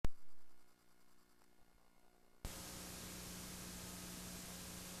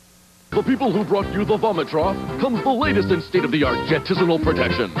the people who brought you the vomit trough comes the latest in state-of-the-art jetisanal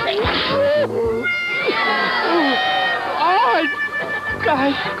protection. I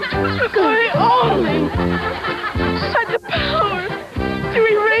only had the power to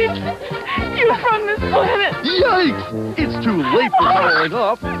erase you from this planet. Yikes! It's too late for powering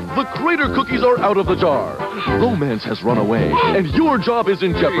off. The crater cookies are out of the jar. Romance has run away, and your job is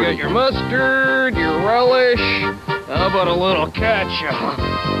in jeopardy. You got your mustard, your relish. How about a little ketchup?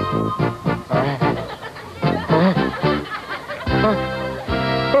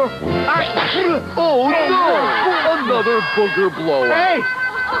 Oh no! Another booger blowout. Hey!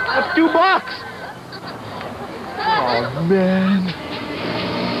 That's $2. Oh man.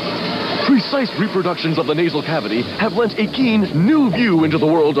 Precise reproductions of the nasal cavity have lent a keen new view into the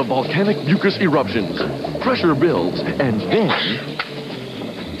world of volcanic mucus eruptions. Pressure builds, and then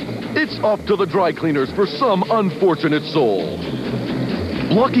it's off to the dry cleaners for some unfortunate soul.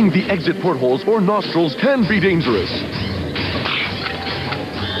 Blocking the exit portholes or nostrils can be dangerous.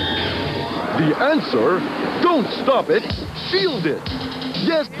 The answer? Don't stop it, shield it.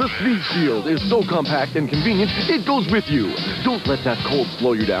 Yes, the Sneeze Shield is so compact and convenient, it goes with you. Don't let that cold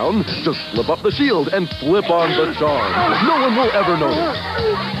slow you down. Just flip up the shield and flip on the charm. No one will ever notice.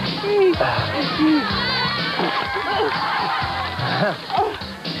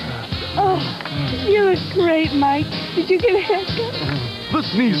 Oh, you look great, Mike. Did you get a haircut? The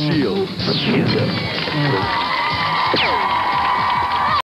Sneeze Shield.